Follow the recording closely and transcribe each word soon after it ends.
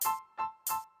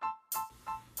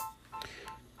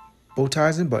Bow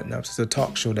Ties and Button-Ups is a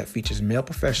talk show that features male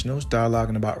professionals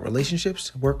dialoguing about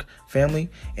relationships, work, family,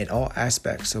 and all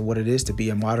aspects of what it is to be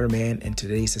a modern man in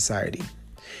today's society.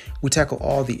 We tackle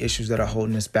all the issues that are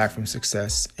holding us back from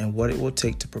success and what it will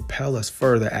take to propel us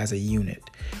further as a unit.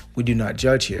 We do not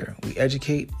judge here. We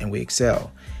educate and we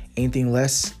excel. Anything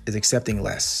less is accepting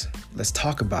less. Let's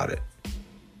talk about it.